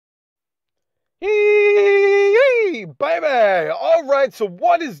baby! Alright, so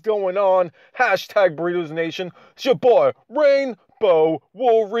what is going on? Hashtag Burritos Nation. It's your boy, Rainbow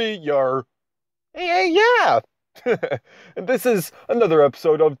Warrior. Hey, yeah! And this is another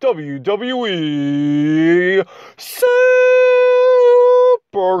episode of WWE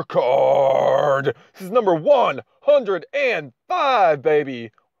Supercard. This is number 105,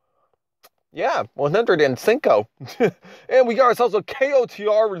 baby. Yeah, 105. And we got ourselves a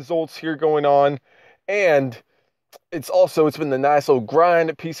KOTR results here going on. And it's been the nice little grind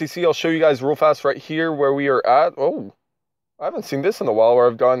at PCC. I'll show you guys real fast right here where we are at. Oh, I haven't seen this in a while where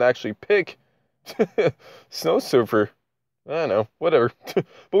I've gone to actually pick Snow Surfer. I don't know, whatever. But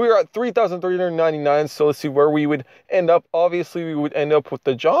we were at 3,399, so let's see where we would end up. Obviously, we would end up with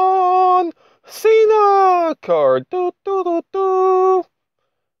the John Cena card. So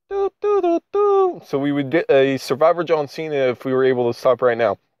we would get a Survivor John Cena if we were able to stop right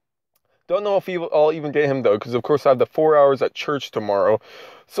now. Don't know if I'll even get him, though, because, of course, I have the 4 hours at church tomorrow.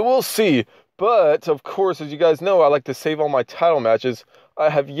 So we'll see. But, of course, as you guys know, I like to save all my title matches. I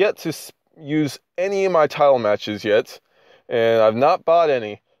have yet to use any of my title matches yet, and I've not bought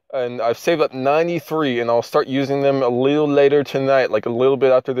any. And I've saved up 93, and I'll start using them a little later tonight, like a little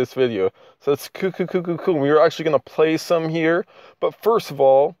bit after this video. So that's cool. We are actually going to play some here. But first of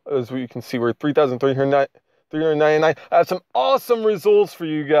all, as we can see, we're 3,399. I have some awesome results for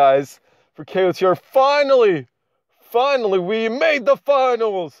you guys. For KOTR, finally, we made the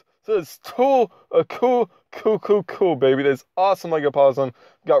finals. So it's cool, baby. That's awesome like a possum.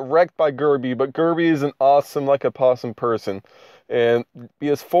 Got wrecked by Gerby, but Gerby is an awesome like a possum person. And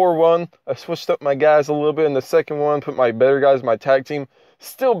BS4 won. I switched up my guys a little bit in the second one, put my better guys in my tag team.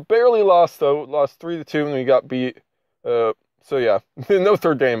 Still barely lost though. Lost 3-2, and we got beat. So yeah, no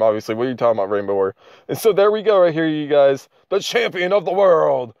third game, obviously. What are you talking about, Rainbow Warrior? And so there we go right here, you guys. The champion of the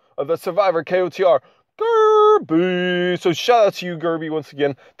world of the Survivor KOTR, Gerby. So shout out to you, Gerby, once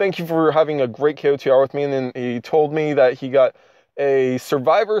again. Thank you for having a great KOTR with me. And then he told me that he got a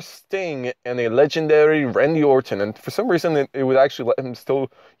Survivor Sting and a legendary Randy Orton. And for some reason, it would actually let him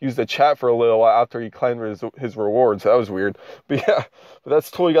still use the chat for a little while after he claimed his rewards. That was weird. But yeah,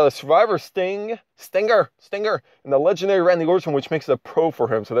 that's cool. He got a Survivor Stinger, and the legendary Randy Orton, which makes it a pro for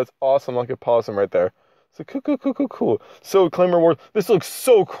him. So that's awesome like a possum right there. So cool. So claim reward. This looks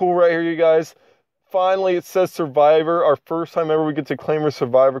so cool right here, you guys. Finally, it says Survivor. Our first time ever we get to claim a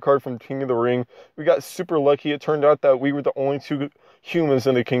Survivor card from King of the Ring. We got super lucky. It turned out that we were the only 2 humans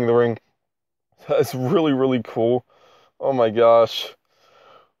in the King of the Ring. That's really cool. Oh my gosh.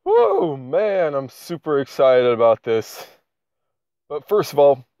 Whoa, man, I'm super excited about this. But first of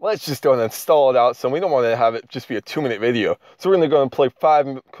all, let's just go and install it out. So we don't want to have it just be a 2-minute video. So we're going to go and play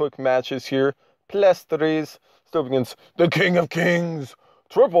 5 quick matches here. Plus 3s. Still against the King of Kings,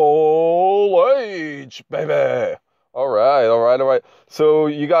 Triple H, baby. All right. So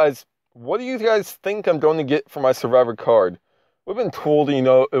you guys, what do you guys think I'm going to get for my Survivor card? We've been told, it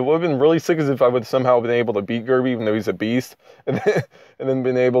would have been really sick as if I would somehow been able to beat Gerby, even though he's a beast, and then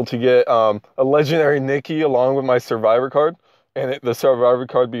been able to get a legendary Nikki along with my Survivor card, and the Survivor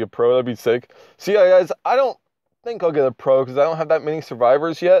card be a pro. That'd be sick. So yeah, guys, I don't think I'll get a pro because I don't have that many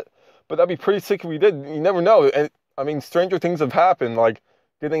Survivors yet. But that'd be pretty sick if we did. You never know. And I mean, stranger things have happened, like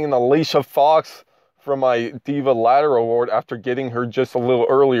getting an Alicia Fox from my Diva Ladder Award after getting her just a little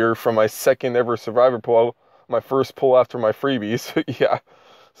earlier from my second ever Survivor pull, my first pull after my freebies. Yeah.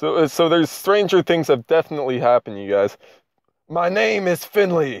 So there's stranger things have definitely happened, you guys. My name is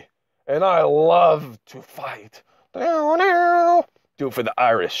Finley, and I love to fight. Do it for the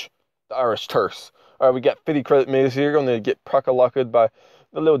Irish terse. All right, we got 50 credit maze here. Going to get Prakalaka'd by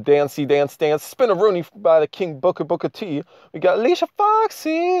the little dancey dance. Spin a Rooney by the King Booker T. We got Alicia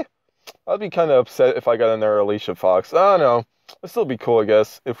Foxy. I'd be kind of upset if I got another Alicia Fox. I don't know. It'd still be cool, I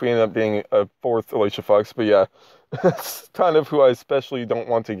guess, if we end up being a 4th Alicia Fox. But yeah, that's kind of who I especially don't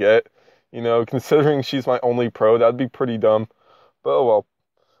want to get. Considering she's my only pro, that'd be pretty dumb. But oh well.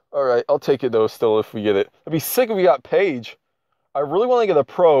 All right, I'll take it though still if we get it. It'd be sick if we got Paige. I really want to get a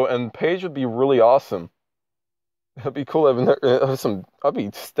pro, and Paige would be really awesome. It'd be cool having have some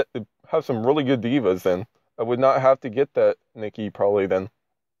really good divas then. I would not have to get that Nikki probably then.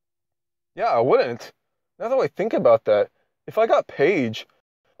 Yeah, I wouldn't. Now that I think about that, if I got Paige,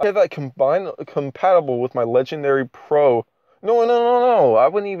 I have that compatible with my legendary pro. No. I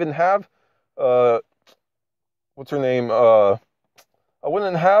wouldn't even have what's her name? I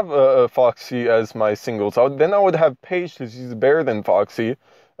wouldn't have Foxy as my singles. Then I would have Paige because she's better than Foxy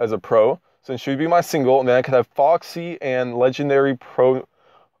as a pro. Since she would be my single, and then I could have Foxy and legendary pro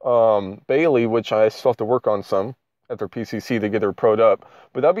Bailey, which I still have to work on some after PCC to get her pro'd up.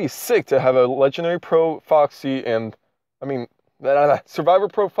 But that'd be sick to have a legendary pro Foxy and I mean, Survivor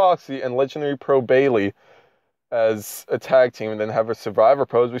Pro Foxy and Legendary Pro Bailey as a tag team, and then have a Survivor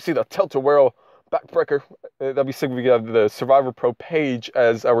Pros. We see the Tilt-A-Whirl backbreaker. That'd be sick if we could have the Survivor Pro Paige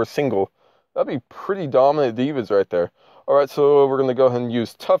as our single. That'd be pretty dominant divas right there. All right, so we're gonna go ahead and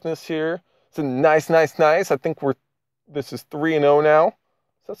use toughness here. It's a nice. I think this is 3-0 now.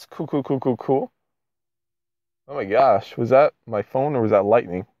 So that's cool. Oh my gosh, was that my phone or was that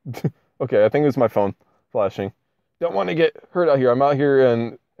lightning? Okay, I think it was my phone flashing. Don't want to get hurt out here. I'm out here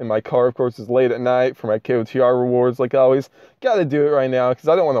and my car, of course, is late at night for my KOTR rewards, like always. Gotta do it right now because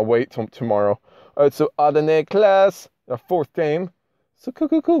I don't want to wait till tomorrow. All right, so Adane class, our 4th game. So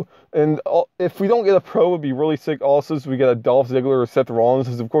cool. And if we don't get a pro, it would be really sick. Also, so we get a Dolph Ziggler or Seth Rollins,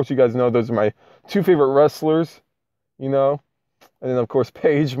 because of course you guys know those are my 2 favorite wrestlers, you know. And then of course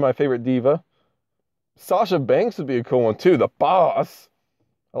Paige, my favorite diva. Sasha Banks would be a cool one too. The Boss.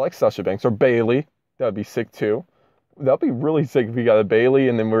 I like Sasha Banks or Bailey. That would be sick too. That'd be really sick if we got a Bailey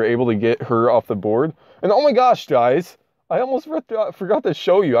and then we're able to get her off the board. And oh my gosh, guys, I almost forgot to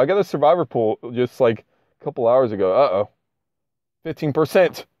show you. I got a Survivor pool just like a couple hours ago. Uh-oh.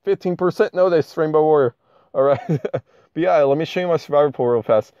 15%. Notice, Rainbow Warrior. All right. But yeah, let me show you my Survivor pool real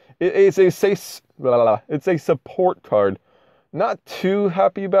fast. It's a support card. Not too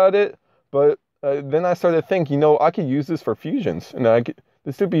happy about it, but then I started thinking, I could use this for fusions. And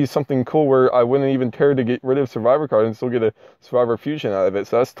this would be something cool where I wouldn't even care to get rid of Survivor card and still get a Survivor fusion out of it.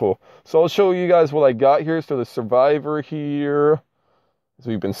 So that's cool. So I'll show you guys what I got here. So the Survivor here. So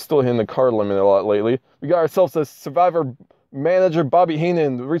we've been still hitting the card limit a lot lately. We got ourselves a Survivor manager, Bobby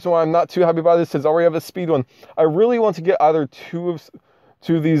Heenan. The reason why I'm not too happy about this is I already have a speed one. I really want to get either two of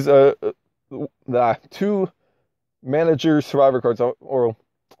these two manager Survivor cards, or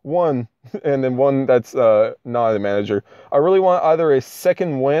one, and then one that's not a manager. I really want either a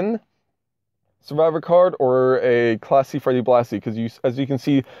second win Survivor card or a Classy Freddy Blassie, because as you can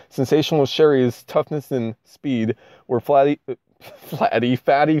see, Sensational Sherry's toughness and speed were fatty.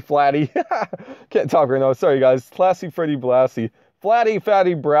 Can't talk right now. Sorry, guys. Classy Freddy Blassie. Fatty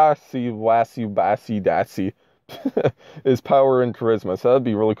Brassy, Wassy, Dassy is power and charisma. So that'd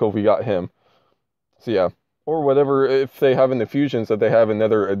be really cool if we got him. So yeah. Or whatever, if they have in the fusions that they have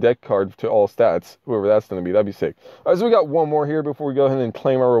a deck card to all stats. Whoever that's going to be. That'd be sick. All right, so we got one more here before we go ahead and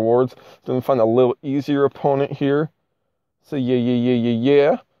claim our rewards. So we find a little easier opponent here. So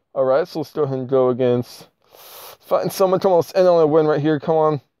yeah. All right, so let's go ahead and go against... Find someone, come on, let's end on a win right here, come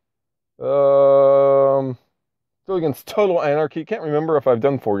on. Go against Total Anarchy. Can't remember if I've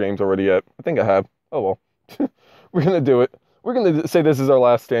done 4 games already yet. I think I have. Oh well. We're going to do it. We're going to say this is our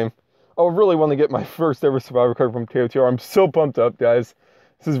last game. I really want to get my first ever Survivor card from KOTR. I'm so pumped up, guys.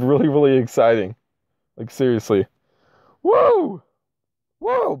 This is really exciting. Like, seriously. Woo!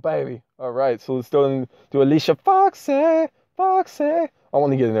 Woo, baby. All right, so let's go and do Alicia Foxy. I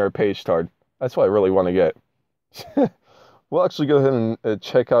want to get in there a Paige card. That's what I really want to get. We'll actually go ahead and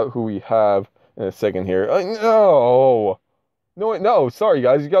check out who we have in a second here. No, sorry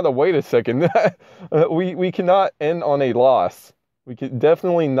guys, you gotta wait a second. We cannot end on a loss. We can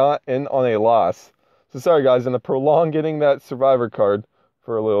definitely not end on a loss. So sorry guys, I'm gonna prolong getting that Survivor card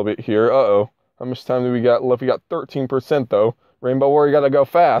for a little bit here. How much time do we got left? We got 13% though. Rainbow Warrior, gotta go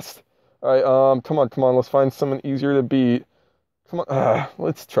fast. All right, come on, let's find someone easier to beat. Come on,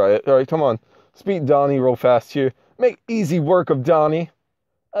 let's try it. All right, come on. Let's beat Donnie real fast here. Make easy work of Donnie.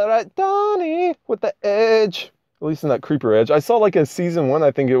 All right, Donnie with the edge. At least in that creeper edge. I saw like a season 1,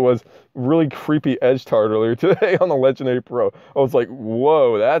 I think it was, really creepy edge card earlier today on the Legendary Pro. I was like,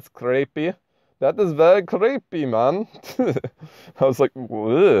 whoa, that's creepy. That is very creepy, man. I was like,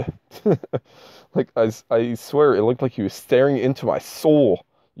 ugh. Like, I swear, it looked like he was staring into my soul.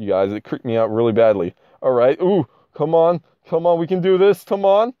 You guys, it creeped me out really badly. All right, ooh, come on, we can do this, come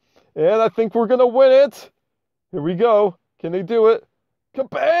on. And I think we're going to win it. Here we go. Can they do it?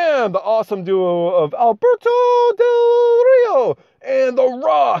 Kabam! The awesome duo of Alberto Del Rio and The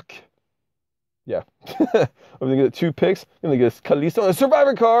Rock. Yeah. I'm going to get 2 picks. I'm going to get Kalisto and a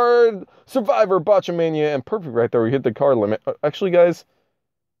Survivor card. Survivor, Botchamania, and perfect right there. We hit the card limit. Actually, guys,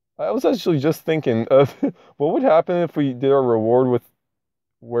 I was actually just thinking of what would happen if we did our reward with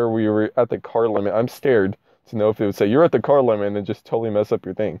where we were at the card limit. I'm scared to know if it would say, you're at the card limit, and then just totally mess up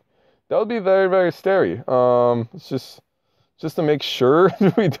your thing. That would be very scary. It's just to make sure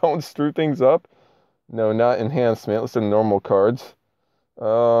we don't screw things up. No, not enhancement. Let's do normal cards.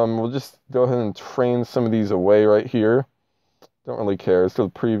 We'll just go ahead and train some of these away right here. Don't really care. Let's go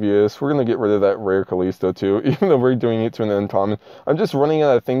to the previous. We're going to get rid of that rare Kalisto too, even though we're doing it to an uncommon. I'm just running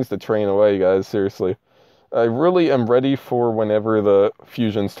out of things to train away, guys. Seriously. I really am ready for whenever the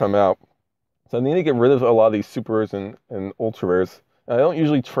fusions come out. So I need to get rid of a lot of these super rares and ultra rares. I don't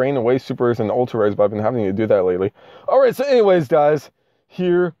usually train away super rares and ultra rares, but I've been having to do that lately. Alright, so anyways, guys,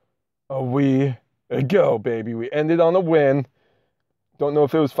 here we go, baby. We ended on a win. Don't know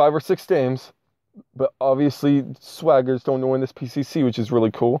if it was 5 or 6 games, but obviously Swaggers don't know win this PCC, which is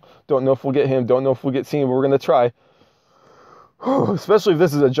really cool. Don't know if we'll get him. Don't know if we'll get Cena, but we're going to try. Especially if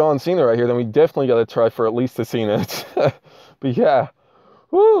this is a John Cena right here, then we definitely got to try for at least a Cena. But yeah.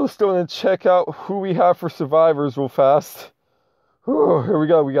 Woo, still going to check out who we have for survivors real fast. Woo, here we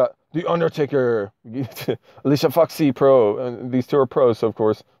go. We got The Undertaker, Alicia Foxy Pro, and these two are pros, so of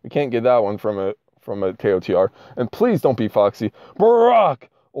course we can't get that one from a KOTR. And please don't be Foxy. Brock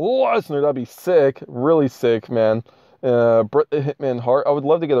Lesnar, that'd be sick, really sick, man. Bret the Hitman Hart. I would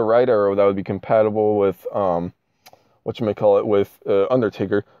love to get a right arrow that would be compatible with with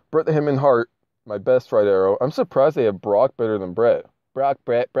Undertaker. Bret the Hitman Hart, my best right arrow. I'm surprised they have Brock better than Bret. Brock,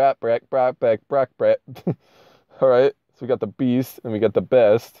 Bret. All right, so we got the Beast and we got the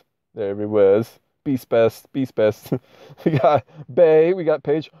Best. There he was. Beast Best. We got Bay, we got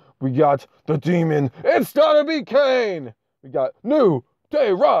Paige, we got the Demon. It's gotta be Kane. We got New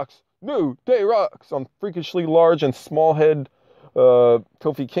Day Rocks on freakishly large and small head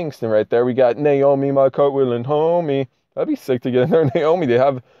Kofi Kingston right there. We got Naomi, my cartwheeling homie. That'd be sick to get in there, Naomi. They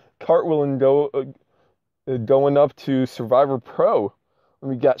have cartwheeling going up to Survivor Pro. And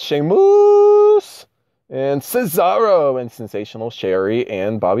we got Sheamus and Cesaro and Sensational Sherry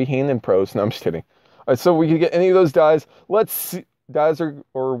and Bobby Heenan pros. No, I'm just kidding. All right, so we could get any of those guys. Let's see, guys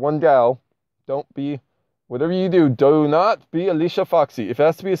or one gal. Don't be, whatever you do not be Alicia Foxy. If it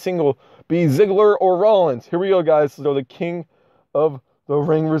has to be a single, be Ziggler or Rollins. Here we go, guys. So the king of the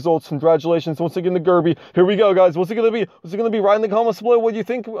ring results. Congratulations once again to Gerby. Here we go, guys. What's it gonna be? What's it gonna be? Right in the comments below. What do you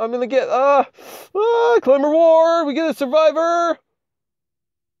think I'm gonna get? Claymore War. We get a Survivor.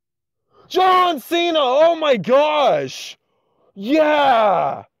 John Cena. Oh my gosh.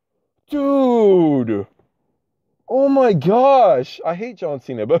 Yeah. Dude. Oh my gosh. I hate John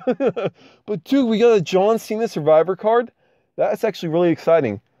Cena, but but dude, we got a John Cena Survivor card. That's actually really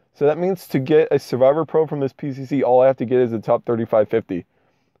exciting. So that means to get a Survivor Pro from this PCC, all I have to get is the top 3550.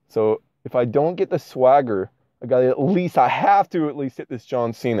 So if I don't get the swagger, I have to at least hit this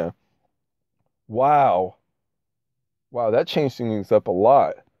John Cena. Wow. Wow, that changed things up a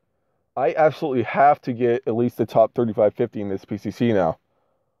lot. I absolutely have to get at least the top 3550 in this PCC now.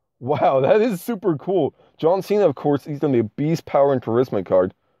 Wow, that is super cool. John Cena, of course, he's going to be a Beast Power and Charisma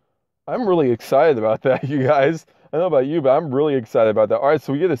card. I'm really excited about that, you guys. I don't know about you, but I'm really excited about that. All right,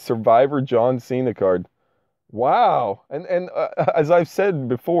 so we get a Survivor John Cena card. Wow. And as I've said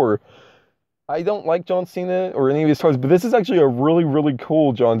before, I don't like John Cena or any of his cards, but this is actually a really, really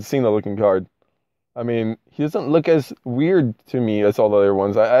cool John Cena looking card. I mean, he doesn't look as weird to me as all the other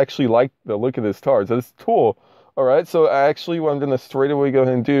ones. I actually like the look of this card, so it's cool. All right, so actually what I'm going to straight away go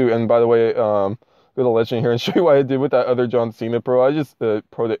ahead and do, and by the way, go to Legend here and show you what I did with that other John Cena Pro. I just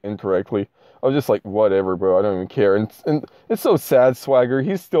pro'd it incorrectly. I was just like, whatever, bro. I don't even care. And it's so sad, Swagger.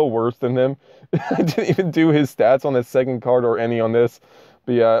 He's still worse than them. I didn't even do his stats on the second card or any on this.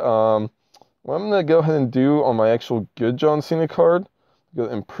 But yeah, what I'm going to go ahead and do on my actual good John Cena card, go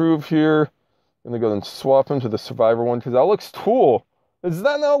improve here. I'm going to go and swap him to the Survivor one because that looks cool. Does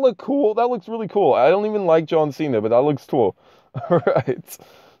that not look cool? That looks really cool. I don't even like John Cena, but that looks cool. All right.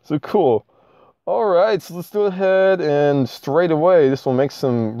 So cool. All right. So let's go ahead and straight away, this will make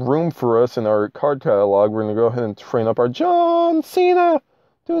some room for us in our card catalog. We're going to go ahead and train up our John Cena.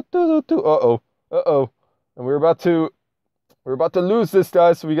 Uh-oh. Uh-oh. And we're about to lose this,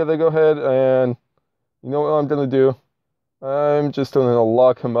 guys. So we got to go ahead and, you know what I'm going to do? I'm just going to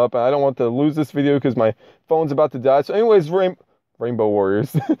lock him up. I don't want to lose this video because my phone's about to die. So anyways, Rainbow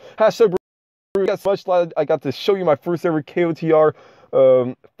Warriors. Hashtag we got so much glad I got to show you my first ever KOTR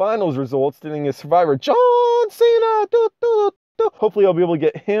finals results, getting a Survivor John Cena. Hopefully I'll be able to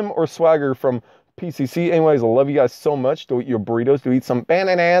get him or Swagger from PCC. Anyways, I love you guys so much. Go eat your burritos. Go eat some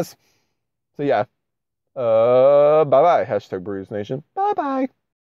bananas. So yeah. Bye-bye. Hashtag Burritos Nation. Bye-bye.